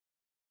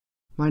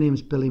My name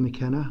is Billy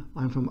McKenna.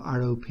 I'm from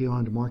RO PR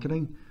and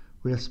Marketing.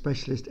 We're a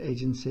specialist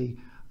agency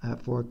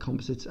for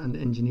composites and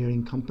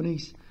engineering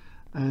companies.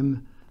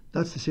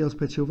 That's the sales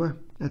pitch over.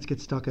 Let's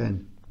get stuck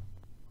in.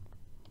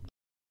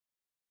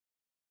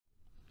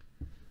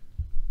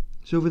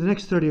 So over the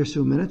next 30 or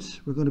so minutes,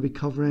 we're going to be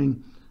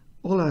covering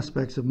all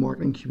aspects of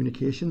marketing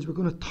communications. We're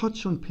going to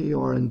touch on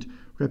PR and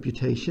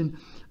reputation,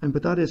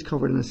 but that is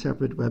covered in a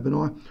separate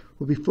webinar.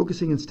 We'll be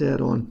focusing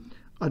instead on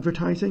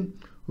advertising.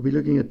 We'll be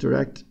looking at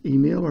direct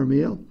email or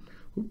mail.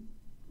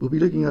 We'll be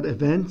looking at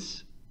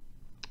events,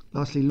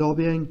 lastly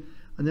lobbying,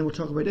 and then we'll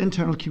talk about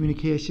internal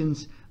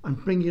communications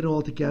and bringing it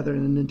all together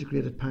in an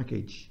integrated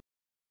package.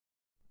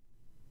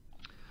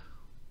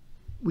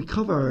 We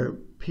cover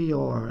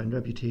PR and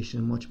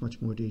reputation in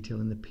much more detail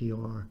in the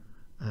PR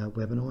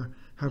webinar.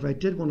 However, I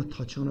did want to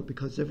touch on it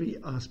because every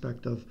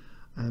aspect of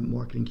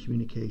marketing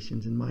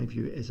communications, in my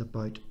view, is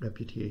about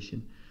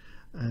reputation.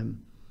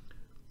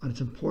 And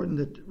it's important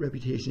that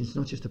reputation is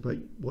not just about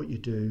what you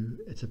do,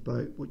 it's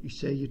about what you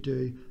say you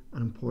do,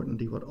 and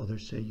importantly, what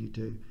others say you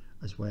do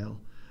as well.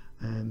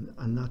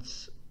 And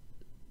that's,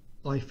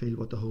 I feel,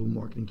 what the whole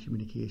marketing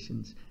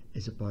communications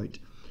is about.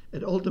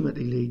 It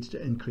ultimately leads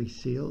to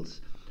increased sales,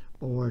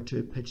 or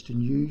to pitch to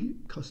new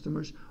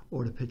customers,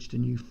 or to pitch to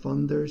new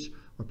funders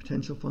or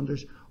potential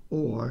funders,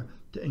 or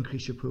to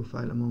increase your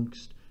profile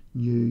amongst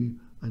new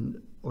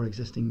or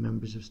existing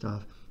members of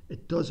staff.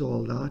 It does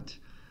all that,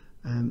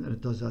 and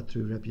it does that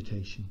through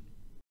reputation.